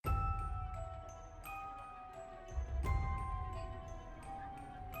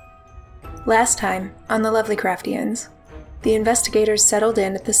Last time, on the Lovely Craftians, the investigators settled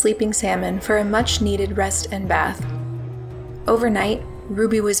in at the Sleeping Salmon for a much-needed rest and bath. Overnight,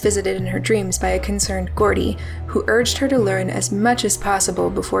 Ruby was visited in her dreams by a concerned Gordy, who urged her to learn as much as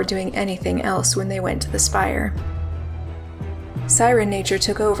possible before doing anything else when they went to the Spire. Siren nature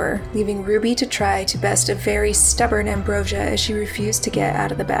took over, leaving Ruby to try to best a very stubborn Ambrosia as she refused to get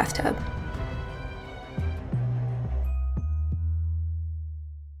out of the bathtub.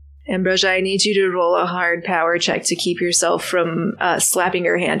 Ambrosia, I need you to roll a hard power check to keep yourself from slapping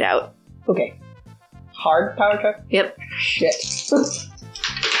your hand out. Okay. Hard power check? Yep. Shit.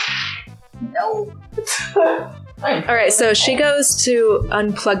 No. Alright, so she goes to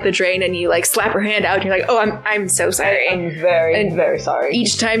unplug the drain and you slap her hand out and you're like, oh, I'm so sorry. I'm very, very sorry.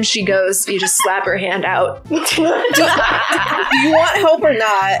 Each time she goes, you just slap her hand out. Do you want help or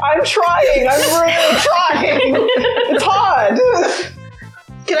not? I'm trying. I'm really trying. It's hard.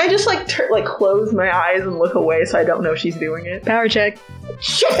 Can I just close my eyes and look away so I don't know she's doing it? Power check.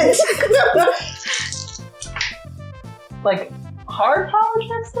 Shit! Hard power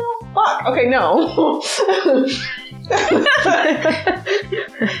check still? Fuck! Okay, no.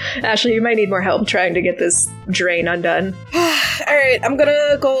 Ashley, you might need more help trying to get this drain undone. Alright, I'm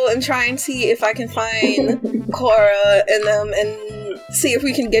gonna go and try and see if I can find Cora and them and see if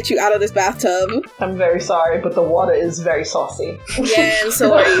we can get you out of this bathtub. I'm very sorry, but the water is very saucy. Yeah, and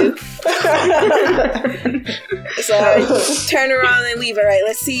so are you. So I turn around and leave it, right?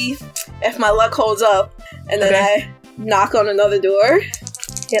 Let's see if my luck holds up. And then I knock on another door.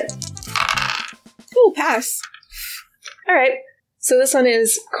 Yep. Ooh, pass. Alright, so this one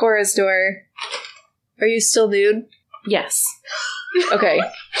is Cora's door. Are you still nude? Yes. Okay.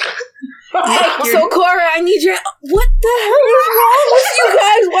 So Cora, I need your... What the hell is wrong with you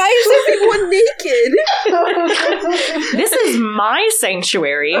guys? Why is everyone naked? This is my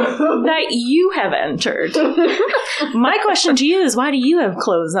sanctuary that you have entered. My question to you is, why do you have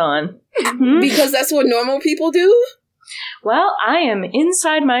clothes on? Because that's what normal people do? Well, I am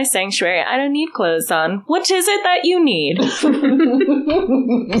inside my sanctuary. I don't need clothes on. What is it that you need?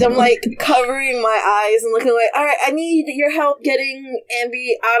 I'm covering my eyes and looking alright, I need your help getting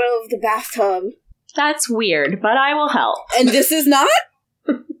Ambi out of the bathtub. That's weird, but I will help. And this is not?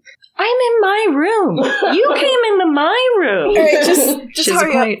 I'm in my room. You came into my room. Alright, just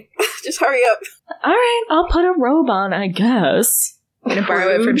hurry up. Just hurry up. Alright, I'll put a robe on, I guess. I'm gonna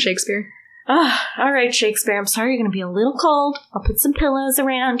borrow it from Shakespeare. Alright, Shakespeare, I'm sorry you're gonna be a little cold. I'll put some pillows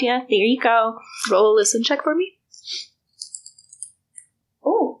around you. There you go. Roll a listen check for me.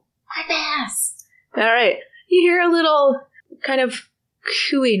 Oh, I passed. Alright. You hear a little kind of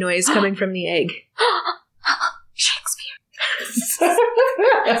cooey noise coming from the egg. Shakespeare.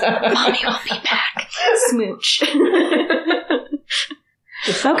 Mommy will be back. Smooch.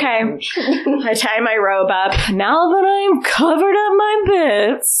 Okay. I tie my robe up. Now that I'm covered up my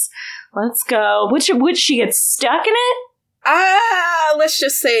bits, let's go. Would she get stuck in it? Let's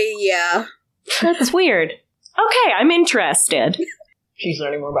just say yeah. That's weird. Okay, I'm interested. She's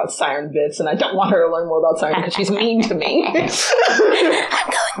learning more about siren bits, and I don't want her to learn more about siren because she's mean to me. I'm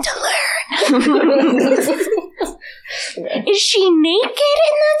going to learn. Okay. Is she naked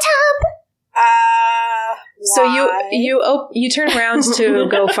in the tub? So you turn around to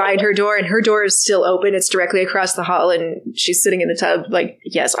go find her door, and her door is still open. It's directly across the hall, and she's sitting in the tub.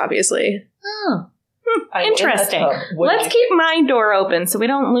 Yes, obviously. Oh, interesting. Let's keep my door open so we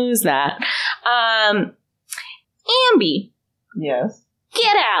don't lose that. Ambi. Yes.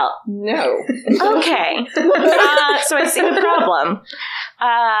 Get out. No. Okay. So I see the problem.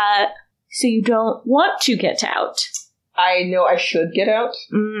 So you don't want to get out. I know I should get out,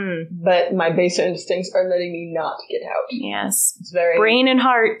 but my basic instincts are letting me not get out. Yes. It's very... Brain and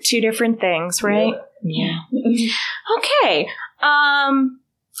heart, two different things, right? Yeah. Okay.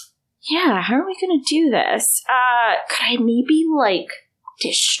 Yeah, how are we gonna do this? Could I maybe,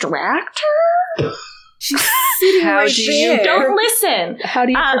 distract her? She's sitting right there. Don't listen. How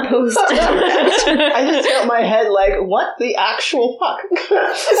do you propose to do that? I just felt my head what the actual fuck?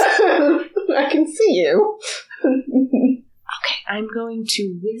 I can see you. Okay, I'm going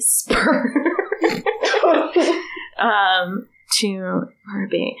to whisper to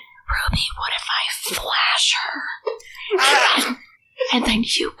Ruby. Ruby, what if I flash her? And then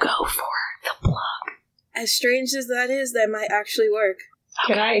you go for the plug. As strange as that is, that might actually work.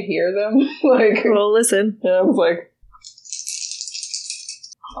 Can I hear them? Well, listen. Yeah, I was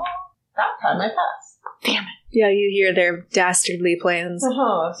that time I passed. Damn it. Yeah, you hear their dastardly plans.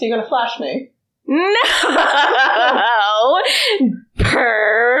 So you're gonna flash me? No!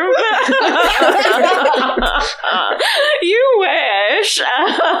 Perv! You wish! wish.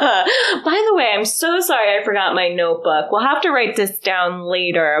 By the way, I'm so sorry I forgot my notebook. We'll have to write this down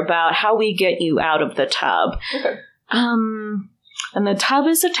later about how we get you out of the tub. Okay. And the tub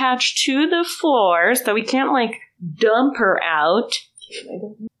is attached to the floor, so we can't, like, dump her out.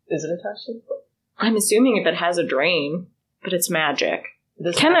 Is it attached to the floor? I'm assuming if it has a drain, but it's magic.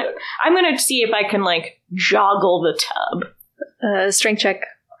 Magic. I'm going to see if I can, like, joggle the tub. Strength check.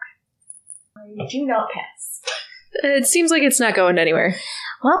 I do not pass. It seems like it's not going anywhere.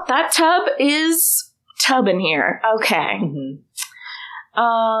 Well, that tub is tubbing here. Okay.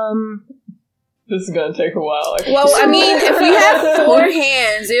 Mm-hmm. This is gonna take a while. Well, I mean, if we have 4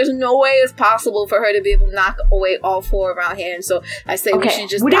 hands, there's no way it's possible for her to be able to knock away all 4 of our hands. So I say we should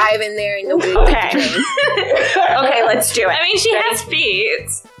just dive in there and nobody Okay, let's do it. I mean, she has feet.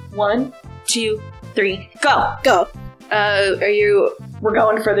 1, 2, 3, go. Go. We're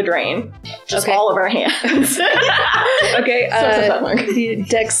going for the drain. Just all of our hands. Okay, So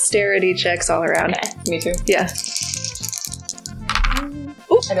dexterity checks all around. Okay. Me too. Yeah.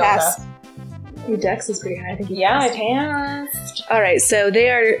 Ooh, I don't pass. pass. Your dex is pretty high, I think. I passed. Alright, so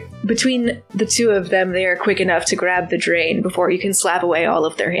they are, between the 2 of them, they are quick enough to grab the drain before you can slap away all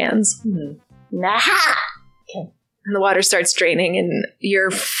of their hands. Nah. And the water starts draining, and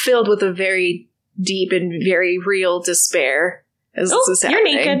you're filled with a very deep and very real despair as this is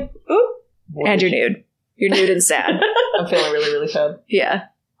happening. You're naked. Ooh. And you're nude. You're nude and sad. I'm feeling really, really sad. Yeah.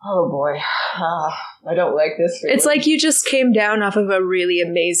 Oh boy. I don't like this feeling. It's like you just came down off of a really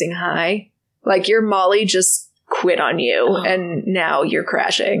amazing high. Like your Molly just quit on you, and now you're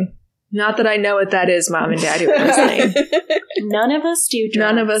crashing. Not that I know what that is, Mom and Dad, who are listening. None of us do drugs.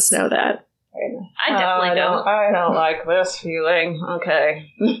 None of us know that. I definitely don't. I don't like this feeling.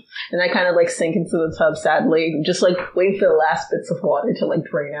 Okay. And I kind of like sink into the tub sadly, just like waiting for the last bits of water to like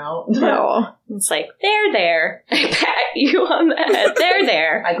drain out. No. It's like, there. I pat you on the head.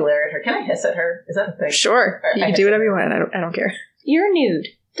 There. I glare at her. Can I hiss at her? Is that a thing? Sure. You can do whatever you want. I don't care. You're nude.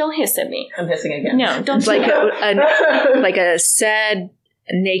 Don't hiss at me. I'm hissing again. No, don't It's do like that. like a sad,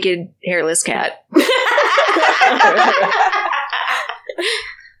 naked, hairless cat.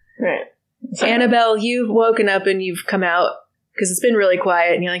 Right. So, Annabelle, you've woken up and you've come out because it's been really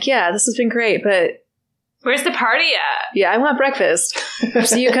quiet, and you're like, yeah, this has been great, but Where's the party at? yeah, I want breakfast.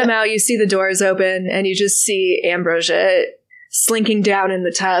 So you come out, you see the doors open, and you just see Ambrosia slinking down in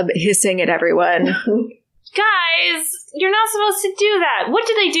the tub, hissing at everyone. Guys, you're not supposed to do that. What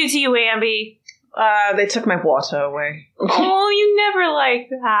did they do to you, Ambi? they took my water away. Oh, you never like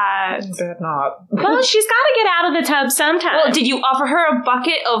that. They're not. Well, she's got to get out of the tub sometime. Well, did you offer her a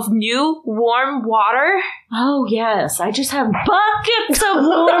bucket of new, warm water? Oh, yes. I just have buckets of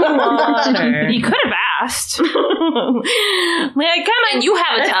warm water. You could have asked. Like, come on, you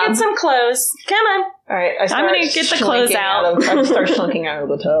have a tub. Let's get some clothes. Come on. All right, I'm going to get the clothes out. I start slunking out of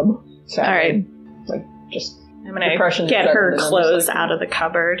the tub. Sadly. All right. Like, just I'm going to get her clothes out of the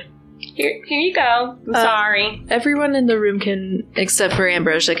cupboard. Here you go. I'm sorry. Everyone in the room can, except for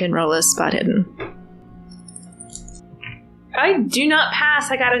Ambrosia, can roll a spot hidden. I do not pass.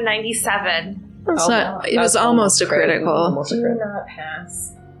 I got a 97. It was almost a critical. Almost a Do critical. not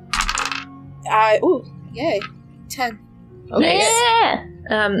pass. Yay. 10. Okay. Yeah.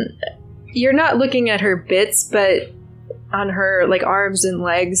 You're not looking at her bits, but on her like arms and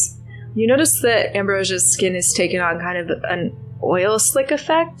legs, you notice that Ambrosia's skin is taken on kind of an oil slick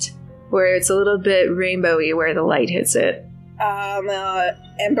effect, where it's a little bit rainbowy where the light hits it.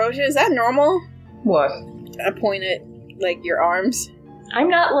 Ambrosia, is that normal? What? I point at, like, your arms. I'm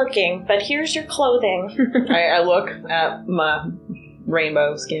not looking, but here's your clothing. I look at my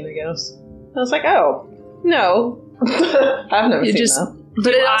rainbow skin, I guess. I was like, oh, no. I've never seen that.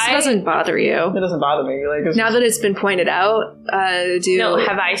 But it also doesn't bother you. It doesn't bother me. Like, Now that it's been pointed out, No,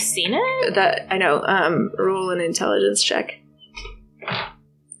 have I seen it? that I know. Roll an intelligence check.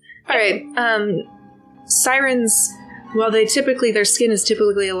 All right. Sirens, while their skin is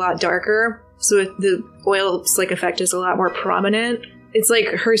typically a lot darker, so the oil slick effect is a lot more prominent. It's like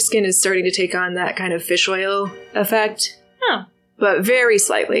her skin is starting to take on that kind of fish oil effect. Huh. But very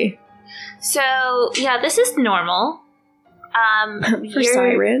slightly. So, yeah, this is normal. For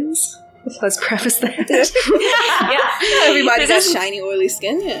sirens? Let's preface that. Yeah. Everybody got shiny, oily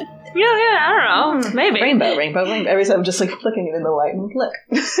skin, yeah. Yeah, I don't know. Maybe. rainbow. Every time I'm just like flicking it in the light and look.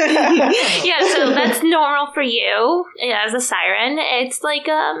 Yeah, so that's normal for you as a siren. It's like,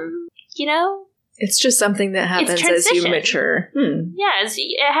 you know? It's just something that happens as you transition. mature. Yeah,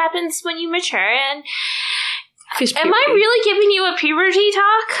 it happens when you mature. And Fish am I really giving you a puberty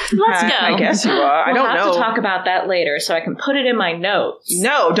talk? Let's go. I guess you are. I We'll don't have know. to talk about that later so I can put it in my notes.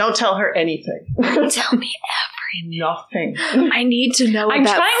 No, don't tell her anything. Tell me Nothing. I need to know I'm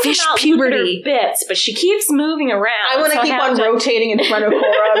about trying fish to not puberty. look at her bits, but she keeps moving around. I want to keep on rotating in front of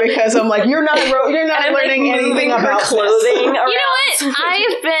Cora because I'm like, you're not learning anything about clothing. You know what?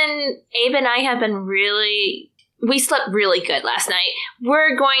 Abe and I have been we slept really good last night.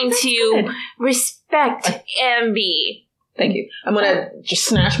 We're going to respect Ambi. Thank you. I'm going to just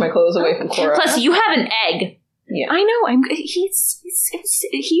snatch my clothes away from Cora. Plus, you have an egg. Yeah. I know.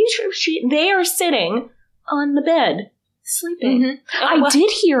 They are sitting on the bed, sleeping. Mm-hmm. I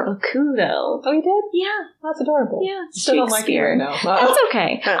did hear a coo, though. Oh, you did? Yeah. That's adorable. Yeah. Still don't like you right now. That's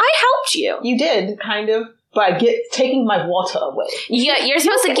okay. I helped you. You did, kind of, by taking my water away. Yeah, you're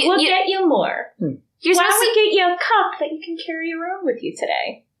supposed to get... We'll get you more. You're Why supposed don't to we get you a cup that you can carry around with you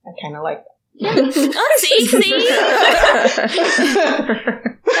today? I kind of like that. see?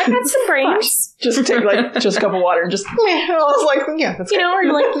 I got some brains. Just take just a cup of water and just. I was like, yeah, that's or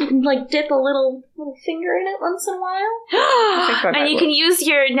you can dip a little finger in it once in a while. And you can use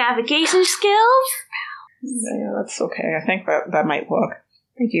your navigation skills. Yeah, that's okay. I think that might work.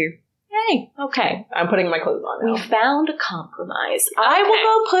 Thank you. Hey, okay. I'm putting my clothes on now. We found a compromise. Okay. I will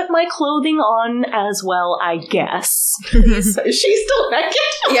go put my clothing on as well, I guess. Is she still naked?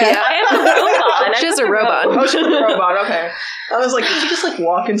 Yeah, I have a robe on. She has a robe on. Oh, she has a robe on, okay. I was like, did she just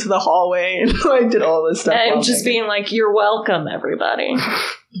walk into the hallway and did all this stuff? And just being like, you're welcome, everybody.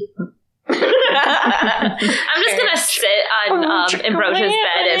 I'm just gonna sit on Ambrosia's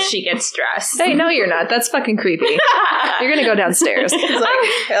bed as she gets dressed. Hey, no, you're not. That's fucking creepy. You're gonna go downstairs.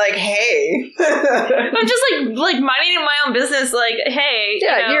 Like, hey. I'm just like minding my own business. Like, hey,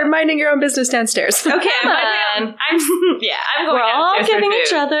 yeah, you're minding your own business downstairs. Okay, I'm going. We're all giving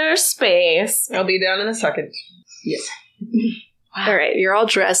each other space. I'll be down in a second. Yes. Wow. All right, you're all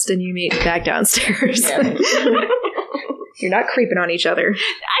dressed and you meet back downstairs. Yeah. You're not creeping on each other.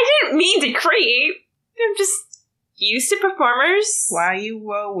 I didn't mean to creep. I'm just used to performers. Why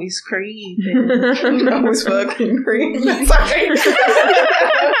you always creeping? Always fucking creeping. Sorry.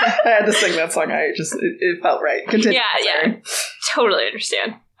 I had to sing that song. It felt right. Continue. Yeah. Totally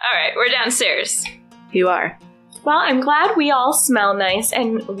understand. All right, we're downstairs. You are. Well, I'm glad we all smell nice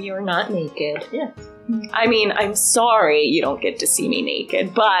and we are not naked. Yeah. I mean, I'm sorry you don't get to see me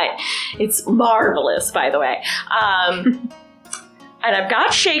naked, but it's marvelous, by the way. And I've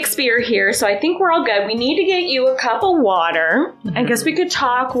got Shakespeare here, so I think we're all good. We need to get you a cup of water. Mm-hmm. I guess we could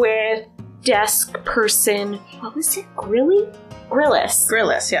talk with desk person. What was it?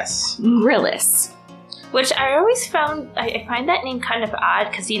 Grillis, yes. Grillis. Which I always I find that name kind of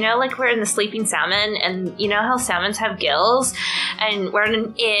odd, because we're in the Sleeping Salmon, and you know how salmons have gills, and we're in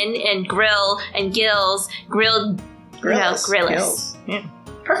an inn, and grill, and gills, Grillis. Yeah.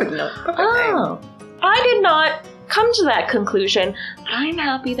 Perfect note. Oh, I did not come to that conclusion. I'm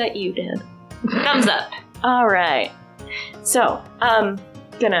happy that you did. Thumbs up. All right. So,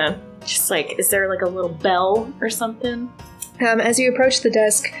 gonna just is there a little bell or something? As you approach the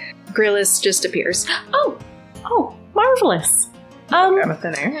desk, Grillis just appears. Oh, marvelous. Out of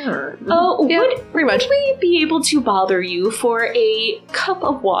thin air? Pretty much. Would we be able to bother you for a cup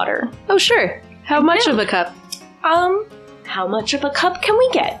of water? Oh, sure. How much of a cup? How much of a cup can we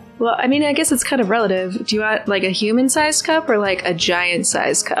get? Well, I mean, I guess it's kind of relative. Do you want, a human-sized cup or, a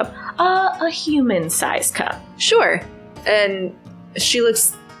giant-sized cup? A human-sized cup. Sure. And she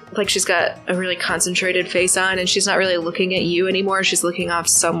looks like she's got a really concentrated face on, and she's not really looking at you anymore. She's looking off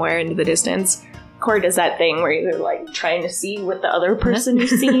somewhere into the distance. Cora does that thing where you're, trying to see what the other person is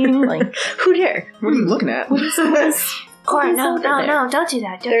seeing. Who dare? What are you looking at? What is this? Cora, no, don't do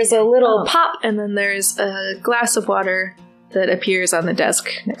that. There's a little pop, and then there's a glass of water that appears on the desk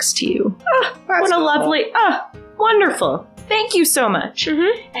next to you. What a lovely... wonderful. Thank you so much.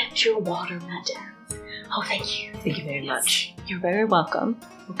 Mm-hmm. And your water, madam. Oh, thank you. Thank you very much. You're very welcome.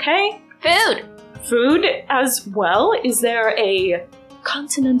 Okay. Food as well. Is there a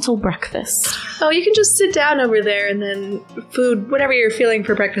continental breakfast? Oh, you can just sit down over there, and then food, whatever you're feeling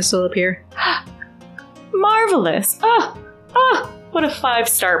for breakfast will appear. Marvelous. What a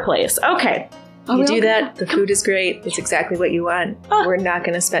 5-star place. Okay. You do that, the food is great. It's exactly what you want. We're not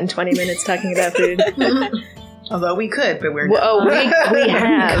going to spend 20 minutes talking about food. Although we could, but we're not. Oh, we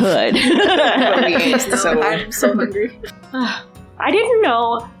have. Could. But we ain't, so I'm so hungry. I didn't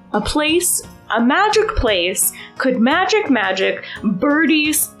know a magic place could magic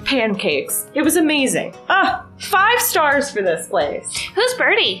Birdie's pancakes. It was amazing. 5 stars for this place. Who's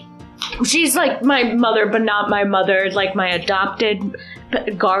Birdie? She's my mother, but not my mother, my adopted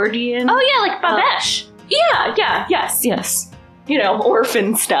guardian. Oh yeah, Babesh. Yes.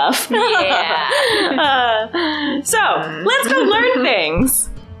 Orphan stuff. Yeah. So, let's go learn things.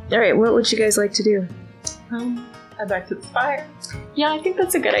 All right, what would you guys like to do? Head back to the spire. Yeah, I think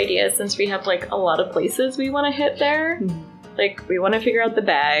that's a good idea since we have like a lot of places we want to hit there. Like we want to figure out the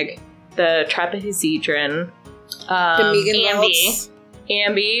bag, the trapezohedron, the Megan vaults.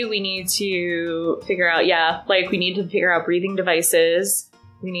 Ambi, we need to figure out, we need to figure out breathing devices.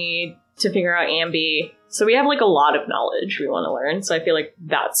 We need to figure out Ambi. So we have like a lot of knowledge we want to learn. So I feel like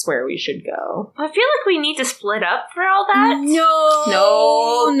that's where we should go. I feel like we need to split up for all that. No.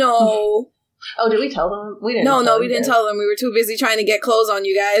 Oh, did we tell them? We didn't. No, we didn't tell them. We were too busy trying to get clothes on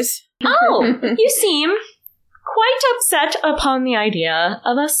you guys. Oh, you seem quite upset upon the idea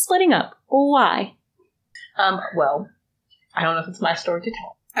of us splitting up. Why? Well, I don't know if it's my story to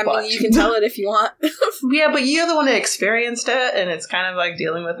tell. I mean, you can tell it if you want. Yeah, but you're the one that experienced it, and it's kind of like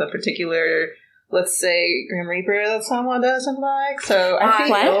dealing with a particular, let's say, Grim Reaper that someone doesn't like. So I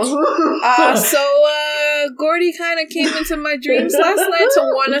feel. Gordy kind of came into my dreams last night to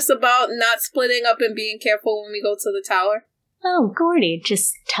warn us about not splitting up and being careful when we go to the tower. Oh, Gordy,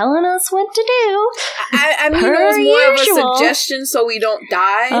 just telling us what to do. I mean, it was more of a suggestion so we don't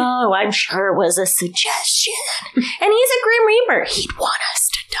die. Oh, I'm sure it was a suggestion. And he's a Grim Reaper. He'd want us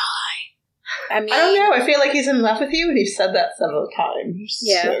to die. I don't know. I feel like he's in love with you, and he's said that several times.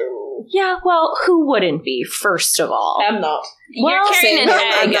 Yeah. So. Yeah, well, who wouldn't be, first of all? I'm not. Well, you're carrying an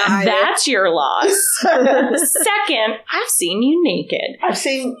egg. That's your loss. Second, I've seen you naked. I've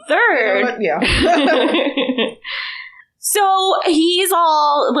seen... Third... Yeah. So he's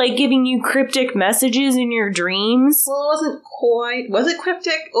all like giving you cryptic messages in your dreams? Well, it wasn't quite. Was it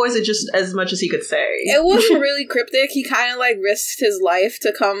cryptic, or is it just as much as he could say? It wasn't really cryptic. He kind of like risked his life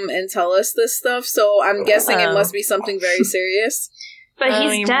to come and tell us this stuff, so I'm guessing it must be something very serious. But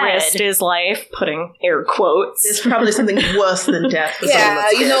he's dead. Risked his life, putting air quotes. It's probably something worse than death. Yeah,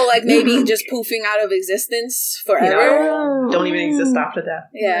 like maybe just poofing out of existence forever. Don't even exist after death.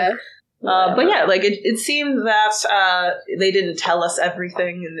 Yeah. But yeah, like it seemed that they didn't tell us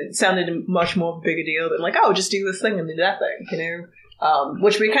everything, and it sounded much more of a bigger deal than like, oh, just do this thing and do that thing,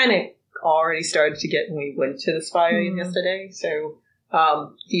 which we kind of already started to get when we went to the spire yesterday. So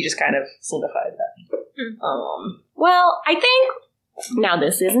he just kind of solidified that. Well, I think now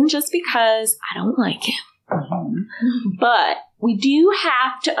this isn't just because I don't like him, but we do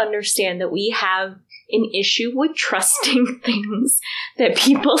have to understand that we have an issue with trusting things that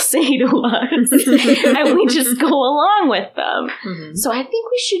people say to us and we just go along with them. So I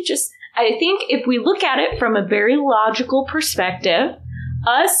think I think if we look at it from a very logical perspective,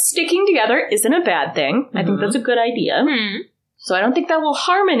 us sticking together isn't a bad thing. I think that's a good idea. So I don't think that will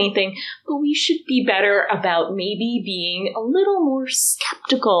harm anything, but we should be better about maybe being a little more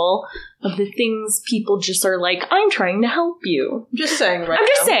skeptical of the things people just are like, I'm trying to help you. I'm just saying right I'm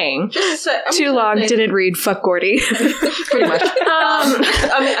just saying. Too long, didn't read Fuck Gordy. Pretty much.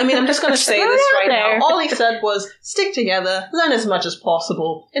 I mean, I'm just going to say this right now. All he said was, stick together, learn as much as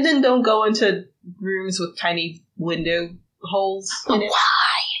possible, and then don't go into rooms with tiny window holes in it.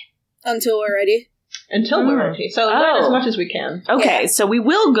 Why? Until we're ready. Until we're ready. So learn as much as we can. Okay, so we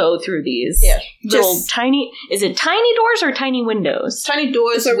will go through these little tiny... Is it tiny doors or tiny windows? Tiny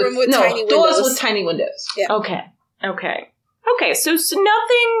doors with tiny doors windows. with tiny windows. Yeah. Okay, so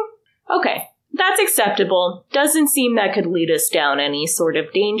nothing... Okay, that's acceptable. Doesn't seem that could lead us down any sort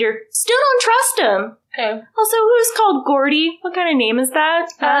of danger. Still don't trust him. Okay. Also, who's called Gordy? What kind of name is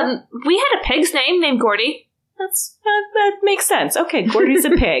that? We had a pig's name named Gordy. That makes sense. Okay, Gordy's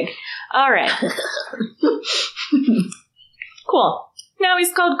a pig. All right. Cool. Now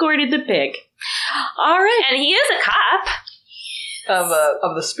he's called Gordy the pig. All right. And he is a cop. Of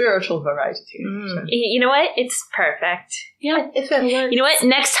the spiritual variety. So. You know what? It's perfect. Yeah. You know what?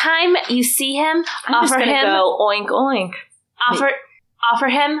 Next time you see him, offer him... go oink oink. Offer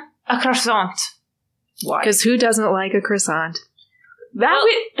him a croissant. Why? Because who doesn't like a croissant? That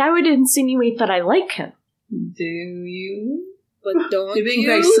would insinuate that I like him. Do you? But don't You're being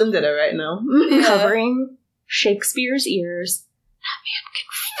very Cinderella right now. Covering Shakespeare's ears. That man can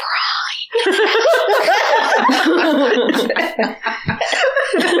fry. I love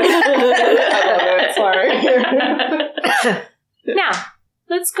it. Sorry. Now,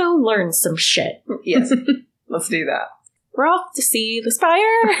 let's go learn some shit. Yes. Let's do that. We're off to see the spire.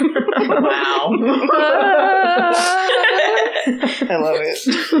 Wow. I love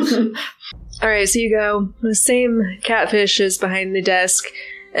it. Alright, so you go. The same catfish is behind the desk,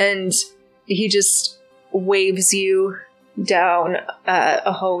 and he just waves you down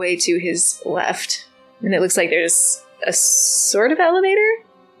a hallway to his left. And it looks like there's a sort of elevator?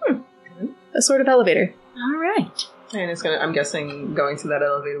 A sort of elevator. Alright. And it's I'm guessing going to that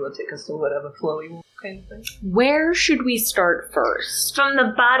elevator will take us to whatever flowy kind of thing. Where should we start first? From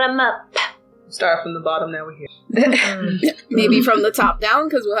the bottom up. Start from the bottom, now we're here. Maybe from the top down,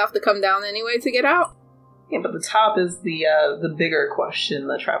 because we'll have to come down anyway to get out. Yeah, but the top is the bigger question,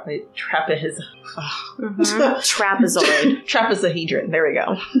 the Trapezoid. Trapezohedron. There we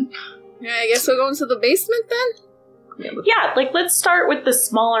go. Yeah, I guess we're going to the basement then? Yeah, like, let's start with the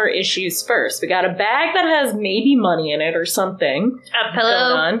smaller issues first. We got a bag that has maybe money in it or something. A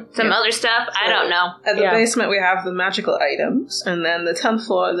pillow, some other stuff. I don't know. At the basement, we have the magical items, and then the 10th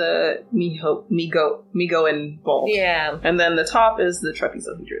floor, the Migo and ball. Yeah. And then the top is the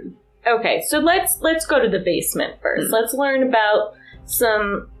trapezohedron. Okay, so let's go to the basement first. Let's learn about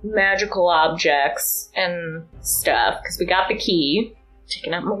some magical objects and stuff, because we got the key.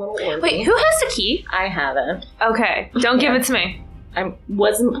 Taking out my little orb. Wait, who has the key? I haven't. Okay, don't give it to me. I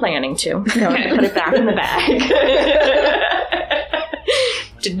wasn't planning to. No, I put it back in the bag.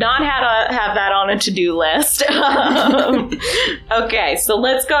 Did not have that on a to-do list. Okay, so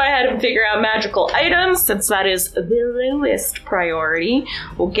let's go ahead and figure out magical items, since that is the lowest priority.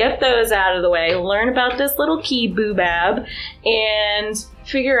 We'll get those out of the way, learn about this little key boobab, and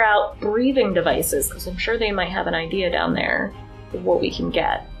figure out breathing devices, because I'm sure they might have an idea down there of what we can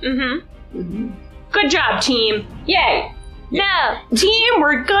get. Good job, team. Yay. No. Team,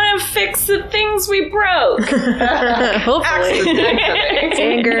 we're gonna fix the things we broke. Hopefully.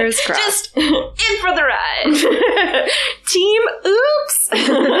 Fingers crossed. Just in for the ride. Team, oops.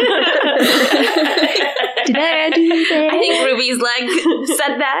 Did I do that? I think Ruby's leg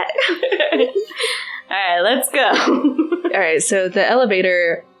said that. Alright, let's go. Alright, so the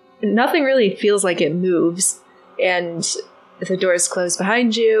elevator, nothing really feels like it moves, and the doors close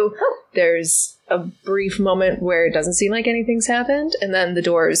behind you. There's a brief moment where it doesn't seem like anything's happened, and then the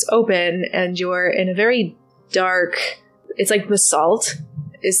doors open, and you're in a very dark... It's like basalt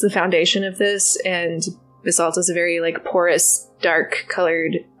is the foundation of this, and basalt is a very, like, porous,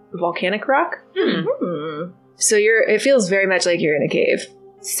 dark-colored volcanic rock. So it feels very much like you're in a cave.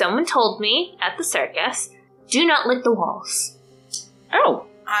 Someone told me at the circus, do not lick the walls. Oh.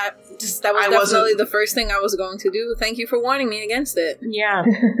 That was definitely the first thing I was going to do. Thank you for warning me against it. Yeah.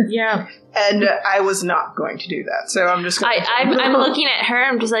 And I was not going to do that, so I'm just going to... I'm looking at her,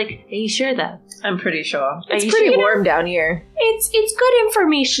 I'm just like, are you sure though? I'm pretty sure. It's pretty warm down here. It's good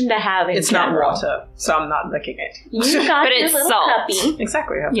information to have in It's general. not water, so I'm not licking it. You got But your it's little salt. puppy.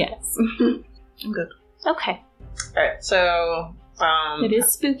 Exactly. Yeah. Yes. I'm good. Okay. Alright, so... It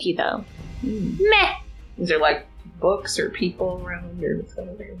is spooky, though. Meh. Is there, like, books or people around here?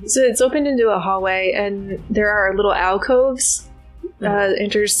 So it's opened into a hallway, and there are little alcoves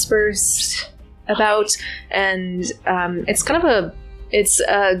interspersed about, and it's kind of it's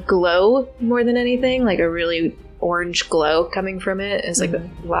a glow more than anything, like a really orange glow coming from it. It's like the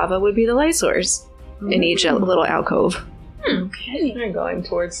lava would be the light source in each little alcove. Okay. We're going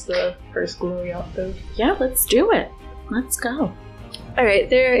towards the first glowy alcove. Yeah, let's do it. Let's go. Alright,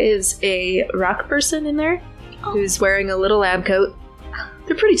 there is a rock person in there who's wearing a little lab coat.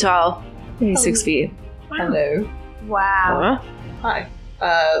 They're pretty tall, maybe 6 feet. Hello. Wow. Hi.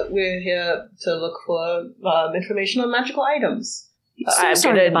 We're here to look for information on magical items. I'm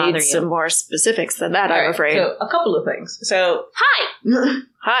sorry gonna to need bother some more specifics than that, I'm Alright, afraid. So, a couple of things. So... Hi.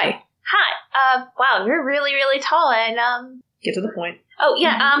 Hi. Hi. Wow, you're really, really tall, and Get to the point. oh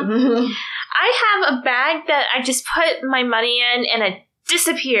yeah, I have a bag that I just put my money in, and it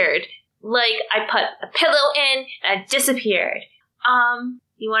disappeared. Like, I put a pillow in, and it disappeared.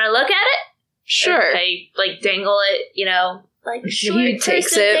 You want to look at it? Sure. I like, dangle it, like, short He takes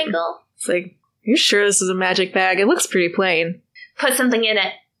person it. dangle. It's like, you sure this is a magic bag? It looks pretty plain. Put something in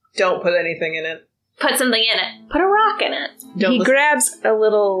it. Don't put anything in it. Put something in it. Put a rock in it. Don't He listen- grabs a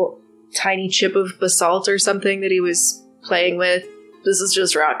little tiny chip of basalt or something that he was playing with. This is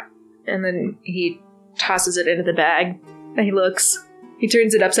just rock. And then he tosses it into the bag. And he looks. He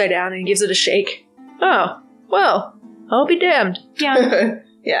turns it upside down and gives it a shake. Oh, well, I'll be damned. Yeah.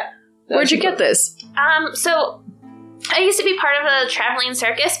 Yeah. Where'd you get this? So I used to be part of a traveling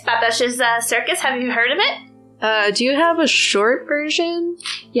circus, Babesh's circus. Have you heard of it? Do you have a short version?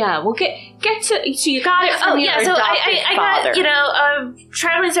 Yeah, we'll get to... So you got it from your So adopted I father. got, a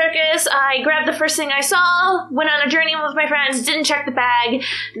traveling circus. I grabbed the first thing I saw, went on a journey with my friends, didn't check the bag,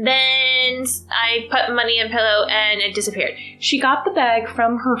 then I put money in a pillow and it disappeared. She got the bag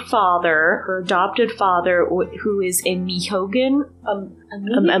from her father, her adopted father, who is a Mihogan.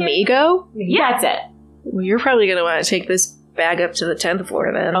 Amigo? Yeah, that's it. Well, you're probably going to want to take this bag up to the 10th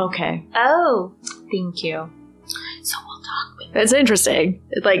floor then. Okay. Oh. Thank you. So we'll talk with That's interesting.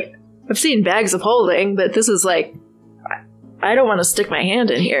 It's like, I've seen bags of holding, but this is like, I don't want to stick my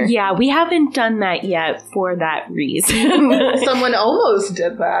hand in here. Yeah, we haven't done that yet for that reason. Someone almost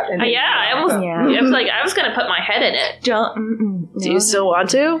did that. And I almost. Yeah. I was like, I was gonna put my head in it. Do you still want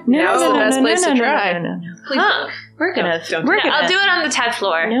to? Now's the best place to try. Please We're gonna. don't We're gonna. I'll do it on the 10th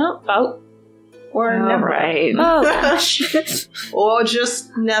floor. No. Oh. Or never. Right. Oh, gosh. Or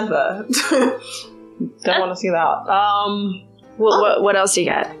just never. Don't want to see that. What else do you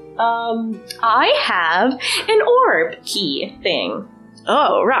got? I have an orb key thing.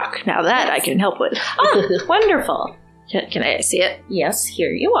 Oh, rock. Now that I can help with. Oh, wonderful. Can I see it? Yes,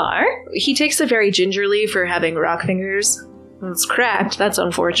 here you are. He takes it very gingerly for having rock fingers. It's cracked. That's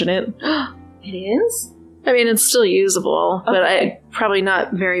unfortunate. It is? I mean, it's still usable, but Okay. probably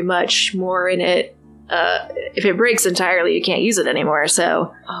not very much more in it. If it breaks entirely, you can't use it anymore,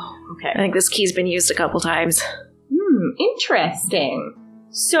 so Oh, I okay. think this key's been used a couple times. Interesting.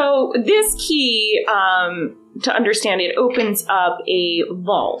 So this key, to understand it, opens up a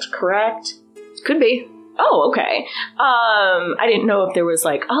vault, correct? Could be. Oh, okay. I didn't know if there was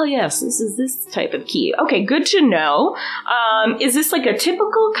like, oh yes, this is this type of key. Okay, good to know. Is this like a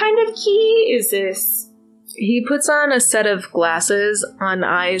typical kind of key? Is this... He puts on a set of glasses on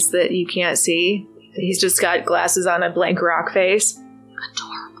eyes that you can't see. He's just got glasses on a blank rock face.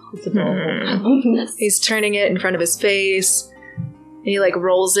 It's adorable. He's turning it in front of his face. He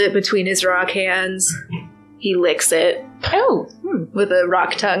rolls it between his rock hands. He licks it Oh, with a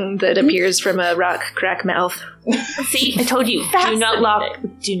rock tongue that appears from a rock crack mouth. See, I told you. Do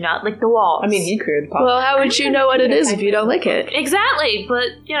not lick the walls. I mean, he could. Well, how would you know what it is if you don't lick it? Exactly, but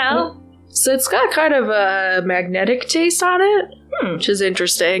So it's got kind of a magnetic taste on it, which is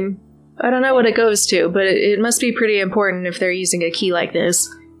interesting. I don't know what it goes to, but it must be pretty important if they're using a key like this.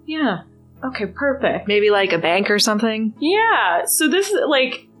 yeah. Okay, perfect. Maybe like a bank or something? Yeah, so this is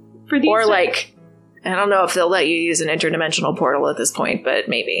for these... Or I don't know if they'll let you use an interdimensional portal at this point, but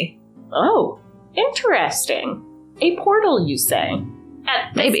maybe. Oh, interesting. A portal, you say?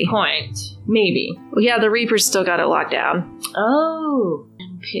 at Maybe. this point. Maybe. Well, yeah, the Reaper's still got it locked down. Oh,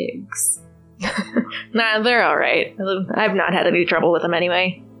 and pigs. Nah, they're alright. I've not had any trouble with them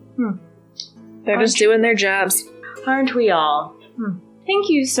anyway. They're just doing their jobs. Aren't we all? Thank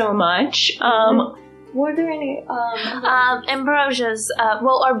you so much. Were there any Ambrosia's,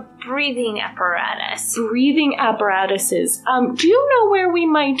 our breathing apparatus. breathing apparatuses? Do you know where we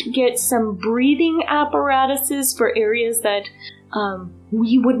might get some breathing apparatuses for areas that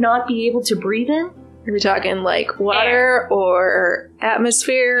we would not be able to breathe in? Are we talking water or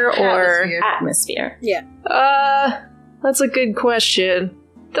atmosphere or... Atmosphere. That's a good question.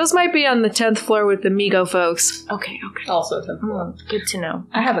 Those might be on the 10th floor with the Migo folks. Okay. Also, temple. Good to know.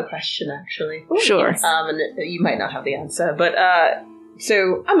 I have a question, actually. Sure. yes. And you might not have the answer, but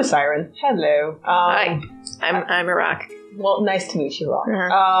so I'm a siren. Hello. Hi. I'm a rock. Well, nice to meet you, Rock.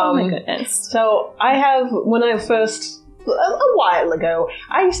 Oh my goodness. So I have, when I first, a while ago,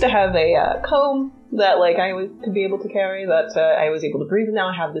 I used to have a comb that could be able to carry, that I was able to breathe, and now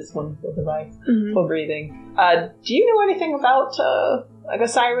I have this wonderful device for breathing. Do you know anything about a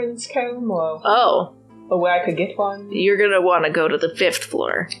siren's comb, or where I could get one? You're gonna want to go to the 5th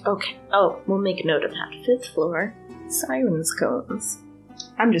floor. Okay. Oh, we'll make a note of that. 5th floor. Sirens cones.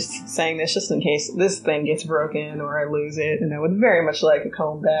 I'm just saying this just in case this thing gets broken or I lose it, and I would very much like a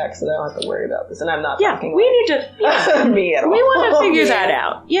comb back so that I don't have to worry about this. And I'm not talking we need to... me at all. We want to figure that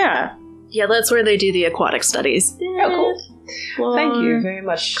out. Yeah. Yeah, that's where they do the aquatic studies. Oh, cool. Thank you very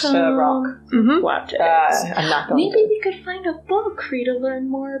much, Rock. Mm-hmm. I'm not going Maybe we could find a book for you to learn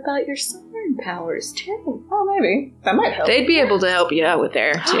more about your siren powers, too. Oh, maybe. That might help. They'd be able to help you out with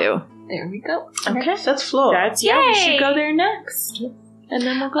there, too. There we go. Okay. That's floor. We should go there next. And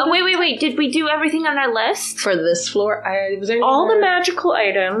then we'll go Wait. Did we do everything on our list? For this floor, was there all the magical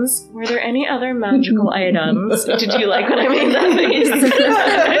items. Were there any other magical items? Did you like what I made that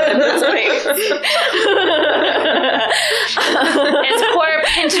As Cora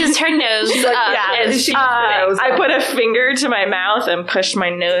pinches her nose up. I put a finger to my mouth and pushed my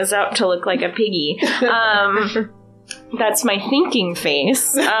nose out to look like a piggy. That's my thinking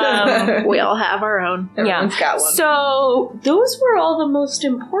face. We all have our own. Everyone's got one. So, those were all the most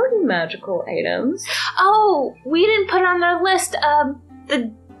important magical items. Oh, we didn't put on our list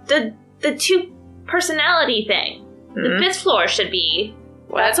the two personality thing. The 5th floor should be.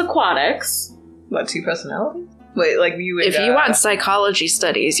 That's aquatics. What, 2 personalities? Wait, you would... If you want psychology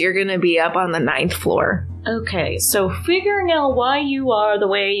studies, you're gonna be up on the 9th floor. Okay, so figuring out why you are the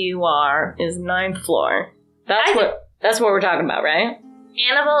way you are is 9th floor. That's what we're talking about, right?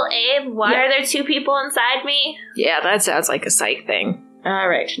 Annabelle, Abe, why are there 2 people inside me? Yeah, that sounds like a psych thing. All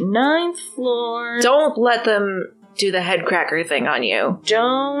right, 9th floor. Don't let them do the head cracker thing on you.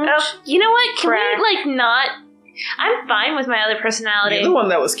 Don't. You know what? Can Crack. we, like, not... I'm fine with my other personality. You're the one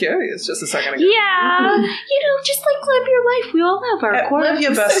that was curious just a second ago. Yeah. You know, just, like, live your life. We all have our quirks. Live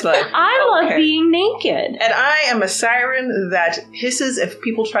your best life. I love being naked. And I am a siren that hisses if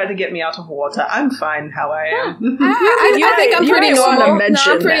people try to get me out of water. I'm fine how I am. I think I'm pretty normal.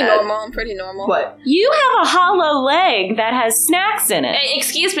 I'm pretty normal. What? You have a hollow leg that has snacks in it.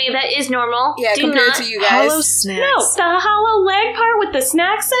 Excuse me, that is normal. Yeah, Do compared not... to you guys. Hollow snacks. No, the hollow leg part with the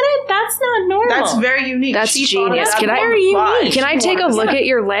snacks in it, that's not normal. That's very unique. That's She thought of genius. that Can I- on the fly. Can I take a look at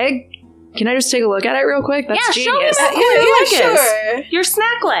your leg? Can I just take a look at it real quick? That's Yeah, show me genius. that. Sure. Your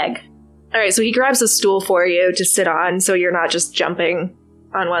snack leg. All right, so he grabs a stool for you to sit on, so you're not just jumping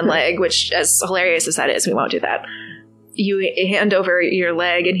on one leg, which, as hilarious as that is, we won't do that. You hand over your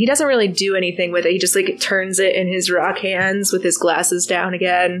leg, and he doesn't really do anything with it. He just, like, turns it in his rock hands with his glasses down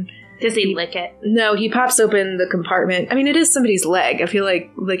again. Does he lick it? No, he pops open the compartment. I mean, it is somebody's leg. I feel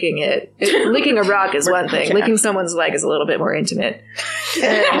like licking it. Licking a rock is one thing. Licking someone's leg is a little bit more intimate.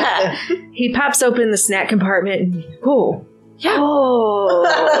 He pops open the snack compartment and, oh. Yeah.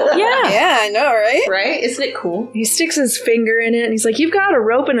 Oh. Yeah. Yeah, I know, right? Right? Isn't it cool? He sticks his finger in it and he's like, "You've got a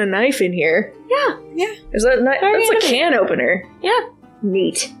rope and a knife in here." Yeah. Yeah. Is that that's a can opener. Yeah.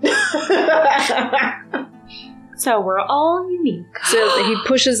 Neat. So we're all unique. So he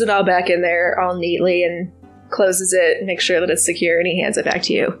pushes it all back in there all neatly and closes it, makes sure that it's secure, and he hands it back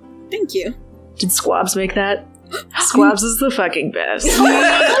to you. Thank you. Did Squabs make that? Squabs is the fucking best.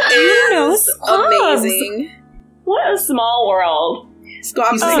 You know, Squabs. Amazing. What a small world.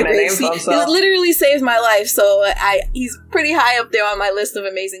 Squabs is making a name great. for He himself. literally saved my life, so he's pretty high up there on my list of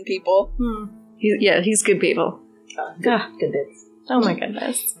amazing people. He's good people. Good bits. Oh my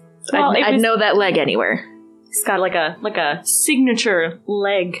goodness. Well, I'd know that leg anywhere. He's got like a signature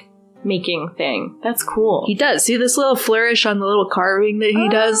leg making thing. That's cool. He does. See this little flourish on the little carving that he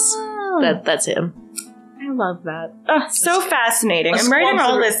does? That's him. I love that. So fascinating. A I'm writing Squab's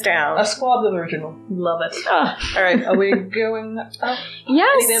all ori- this down. A Squab original. Love it. All right, are we going up? Any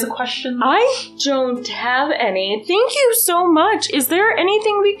Yes. other questions? I don't have any. Thank you so much. Is there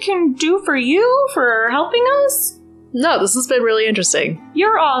anything we can do for you for helping us? No, this has been really interesting.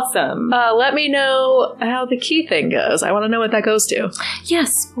 You're awesome. Let me know how the key thing goes. I want to know what that goes to.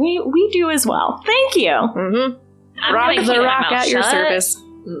 Yes, we do as well. Thank you. Mm-hmm. I'm Rock gonna keep the my rock mouth at your shut. service.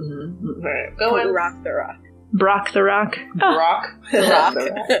 Mm-hmm. All right, go in. Rock the rock. Brock the rock. Rock. Rock.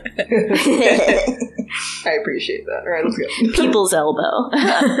 I appreciate that. All right, let's go. People's elbow.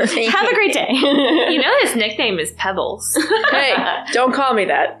 Have a great day. You know his nickname is Pebbles. Hey, don't call me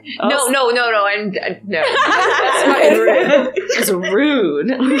that. No. I'm no. That's fucking rude. It's rude.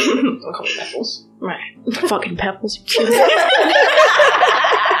 Don't call me Pebbles. Right. Fucking Pebbles.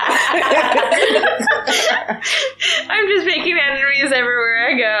 I'm just making enemies everywhere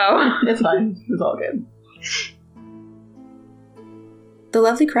I go. It's fine. It's all good. The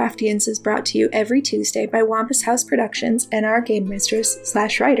Lovely Craftians is brought to you every Tuesday by Wampus House Productions and our game mistress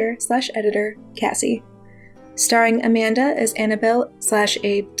 /writer/editor, Cassie. Starring Amanda as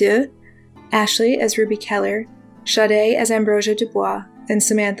Annabelle/Abe De, Ashley as Ruby Keller, Sade as Ambrosia Dubois, and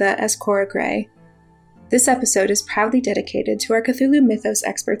Samantha as Cora Gray. This episode is proudly dedicated to our Cthulhu Mythos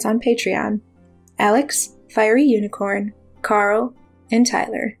experts on Patreon, Alex, Fiery Unicorn, Carl, and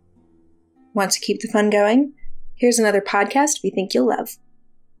Tyler. Want to keep the fun going? Here's another podcast we think you'll love.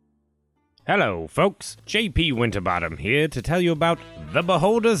 Hello, folks. JP Winterbottom here to tell you about The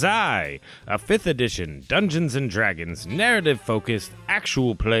Beholder's Eye, a 5th edition Dungeons & Dragons narrative-focused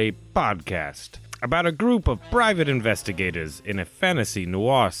actual play podcast about a group of private investigators in a fantasy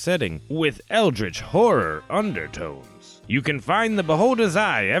noir setting with eldritch horror undertones. You can find The Beholder's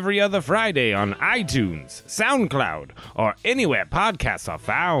Eye every other Friday on iTunes, SoundCloud, or anywhere podcasts are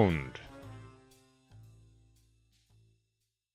found.